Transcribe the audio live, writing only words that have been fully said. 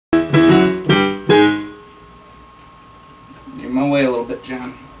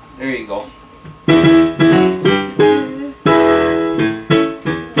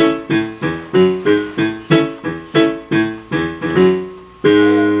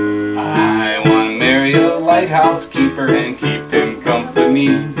lighthouse keeper and keep him company.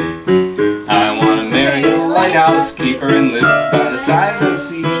 I want to marry a lighthouse keeper and live by the side of the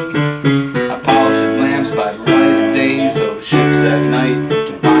sea. I polish his lamps by the light of day so the ships at night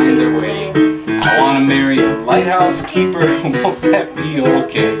can find their way. I want to marry a lighthouse keeper, won't that be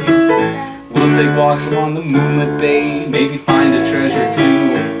okay? We'll take walks along the moonlit bay, maybe find a treasure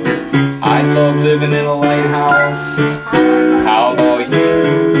too. I love living in a lighthouse. How about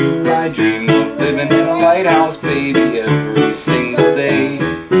you? I dream of living in a lighthouse, baby, every single day.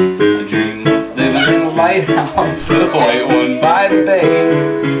 I dream of living in a lighthouse, a white one by the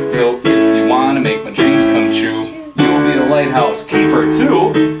bay. So if you want to make my dreams come true, you'll be a lighthouse keeper too.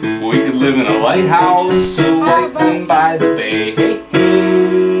 We could live in a lighthouse, a white one by the bay. Hey,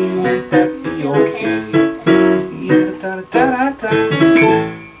 hey, won't that be okay?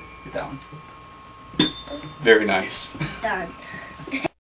 Get down. Very nice. Done.